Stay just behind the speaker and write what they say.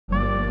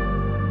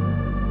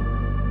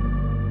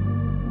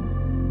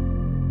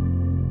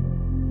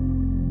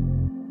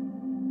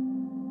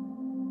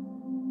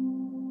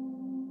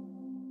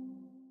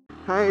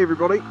Hey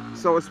everybody,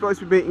 so I was supposed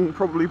to be meeting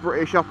probably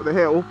British up at the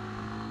hill.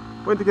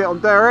 Went to get on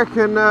Derek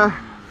and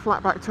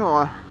flat back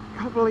tyre.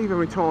 Can't believe how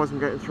many tyres I'm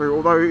getting through,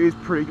 although it is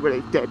pretty, well,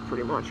 it's dead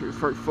pretty much. It was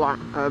very flat,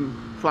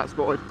 flat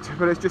spotted.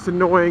 But it's just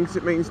annoying because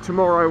it means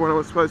tomorrow when I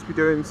was supposed to be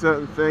doing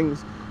certain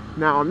things,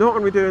 now I'm not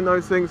going to be doing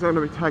those things. I'm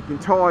going to be taking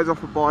tyres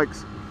off of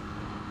bikes,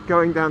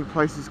 going down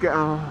places,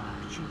 oh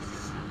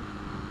Jesus,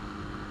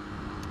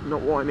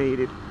 not what I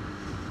needed.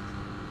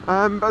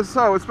 But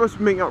so I was supposed to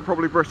be meeting up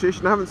probably British,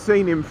 and I haven't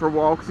seen him for a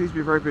while because he's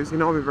been very busy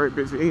and I've been very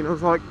busy, and I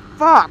was like,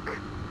 fuck,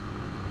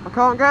 I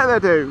can't get there,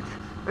 dude.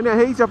 And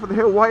yeah, he's up at the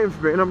hill waiting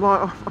for me, and I'm like,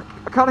 oh,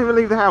 I can't even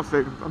leave the house,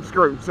 dude, I'm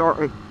screwed,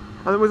 sorry.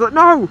 And then was like,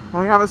 no,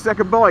 I have a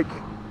second bike.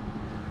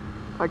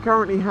 I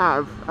currently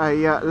have a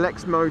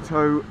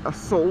Lexmoto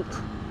Assault.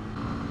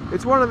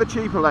 It's one of the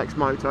cheaper Lex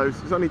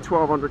motos, it's only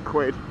 1200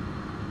 quid.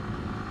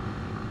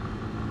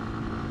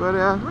 But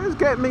it's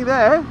getting me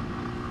there.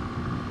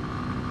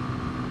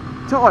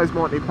 Tyres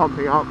might need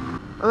pumping up.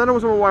 And then I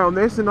was on my way on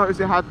this and noticed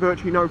it had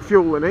virtually no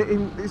fuel in it.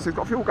 It's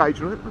got a fuel gauge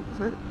on it, that's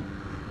it.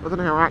 I don't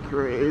know how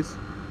accurate it is,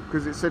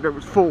 because it said it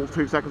was full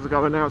 2 seconds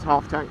ago and now it's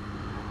half tank.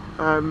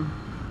 That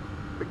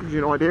gives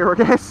you an idea, I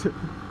guess.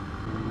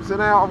 So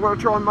now I'm going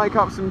to try and make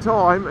up some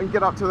time and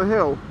get up to the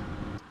hill.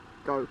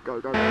 Go, go,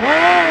 go. Go, go.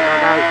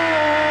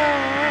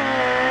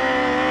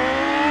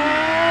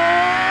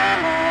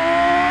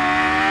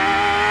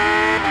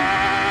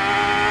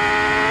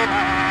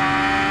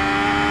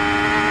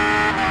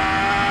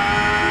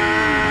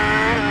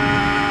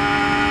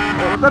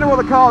 I don't know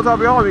what the cars are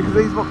behind me because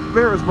these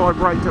mirrors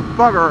vibrate to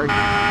buggery.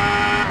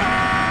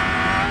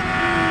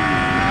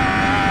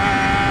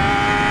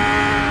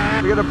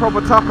 We get a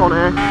proper tuck on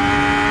here.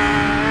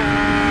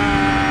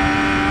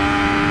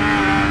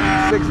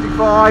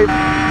 65.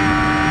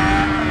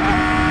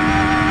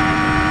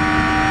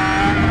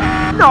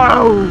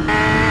 No!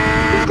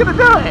 He's gonna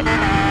do it!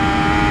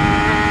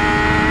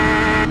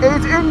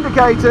 It's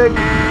indicating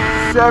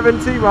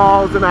 70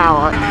 miles an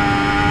hour.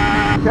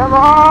 Come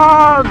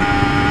on!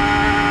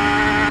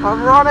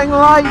 I'm running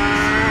late!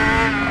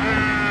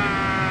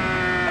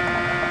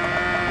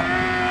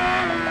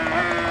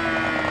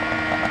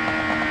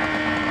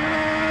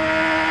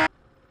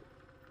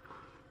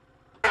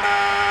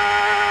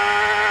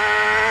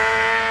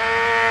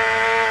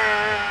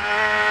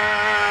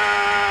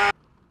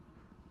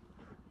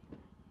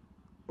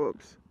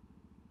 Whoops.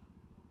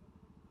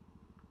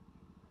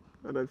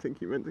 I don't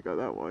think you meant to go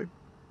that way.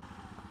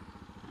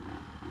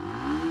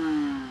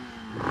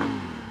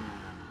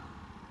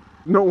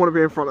 Not want to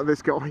be in front of this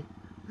guy.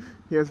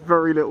 He has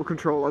very little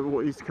control over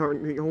what he's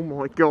currently. Oh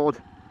my god.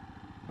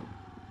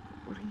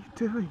 What are you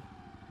doing?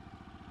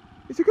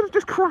 Is he going to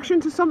just crash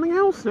into something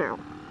else now?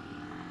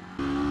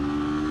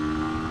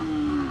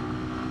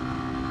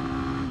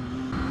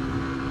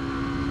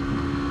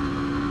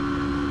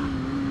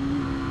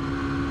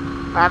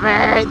 Damn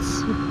it!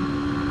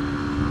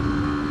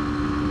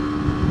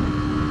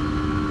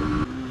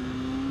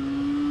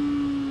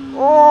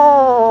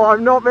 Oh,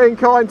 I'm not being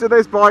kind to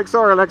this bike.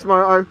 Sorry,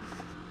 Lexmoto.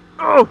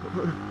 Oh!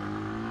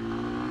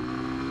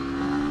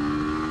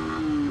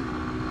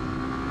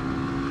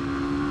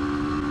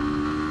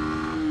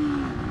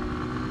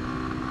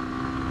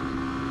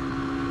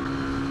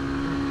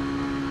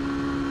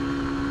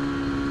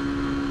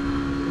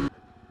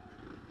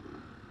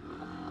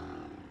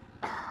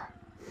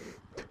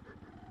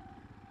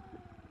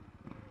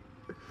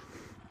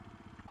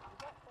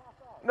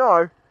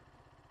 No.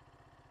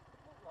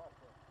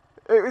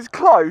 It was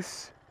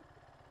close.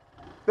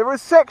 There were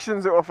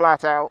sections that were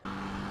flat out.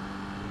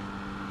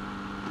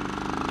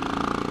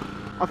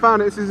 I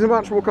found this is a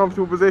much more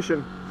comfortable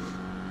position.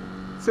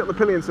 Sit on the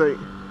pillion seat.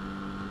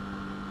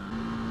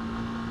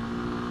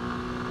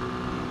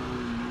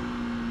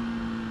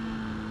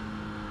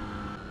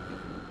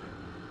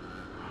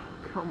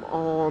 Come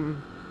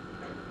on.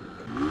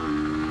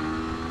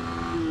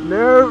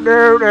 No,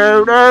 no,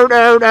 no, no,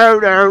 no, no,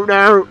 no,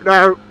 no,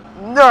 no,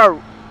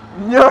 no,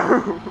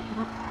 no.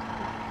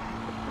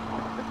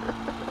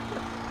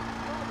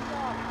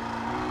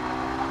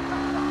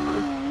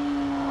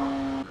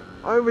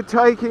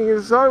 Overtaking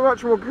is so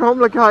much more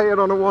complicated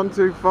on a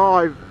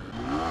 125.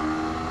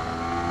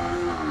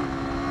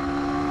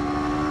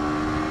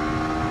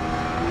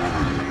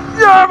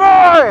 Yeah,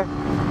 boy!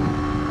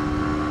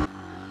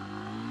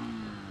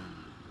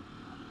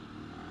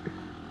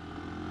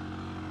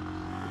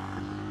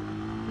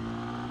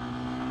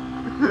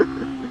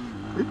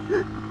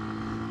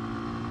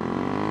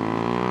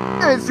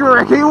 It's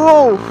Ricky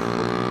Wolf!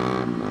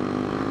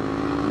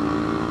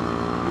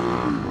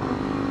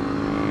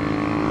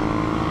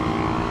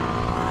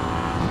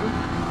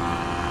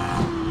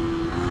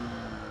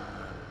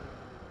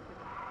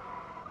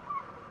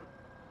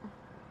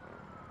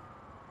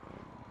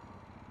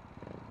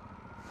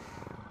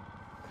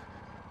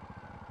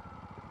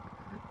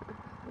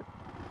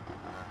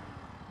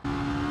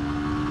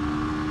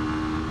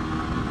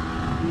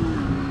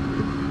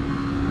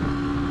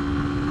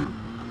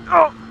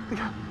 Oh!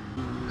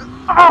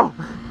 Oh!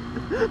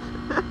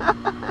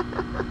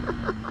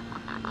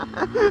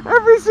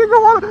 Every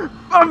single one!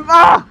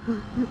 Ah!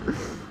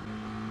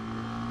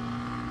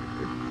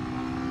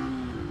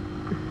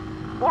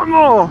 One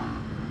more!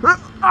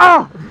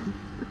 Ah!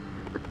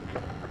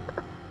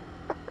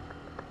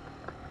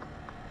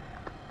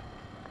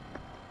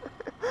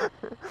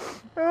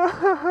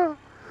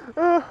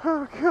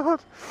 Oh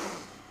god.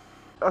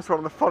 That's one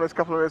of the funnest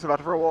couple of minutes I've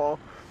had for a while.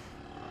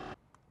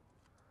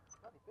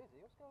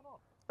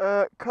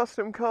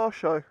 Custom car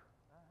show,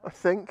 I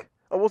think.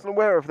 I wasn't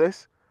aware of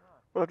this,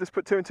 but I've just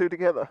put two and two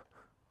together.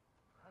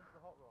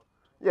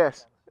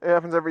 Yes, it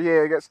happens every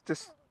year. It gets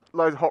just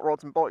loads of hot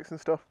rods and bikes and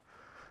stuff.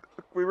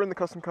 We were in the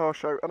custom car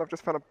show and I've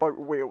just found a boat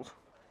with wheels.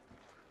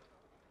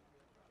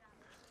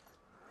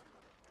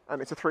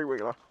 And it's a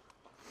three-wheeler.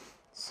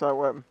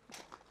 So,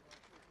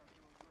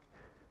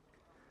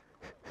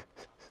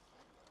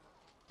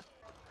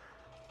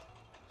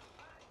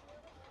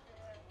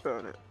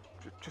 burn it.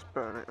 Just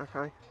burn it,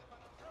 okay?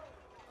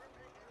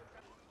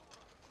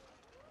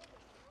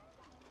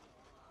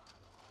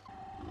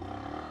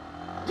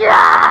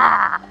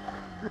 Yeah!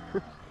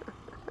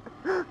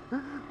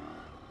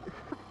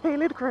 Hey,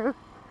 little crew.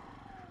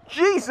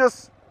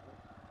 Jesus!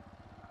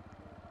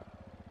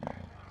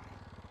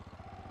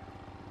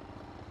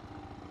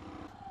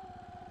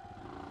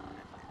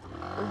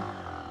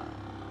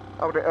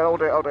 Hold it,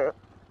 hold it, hold it.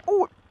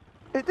 Oh,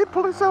 it did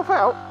pull itself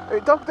out.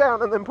 It dug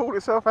down and then pulled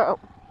itself out.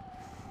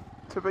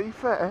 To be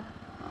fair.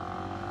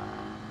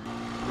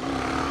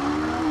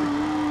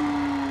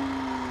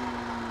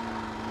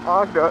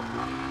 I can do it.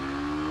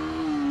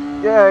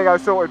 Yeah, there you go,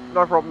 sorted.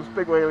 No problems.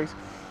 Big wheelies.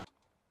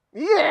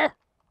 Yeah!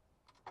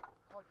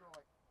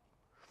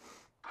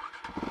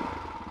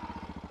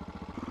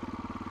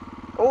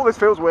 Oh, this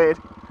feels weird.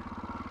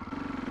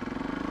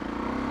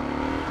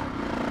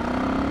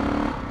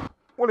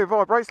 Well, it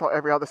vibrates like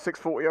every other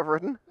 640 I've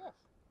ridden. Yes,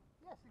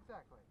 yes,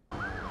 exactly.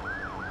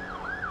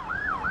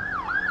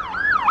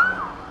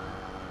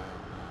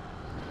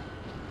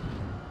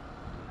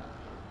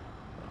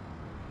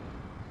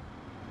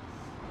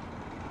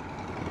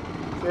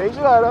 See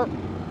you later.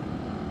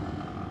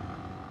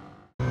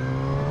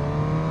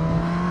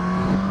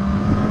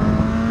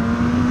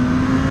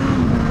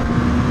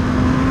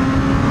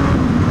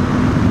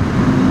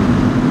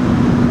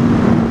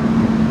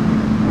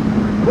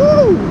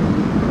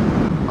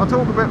 I'll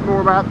talk a bit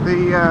more about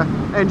the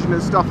engine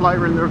and stuff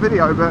later in the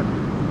video, but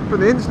for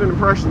the instant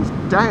impressions,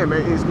 damn,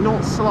 it is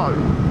not slow.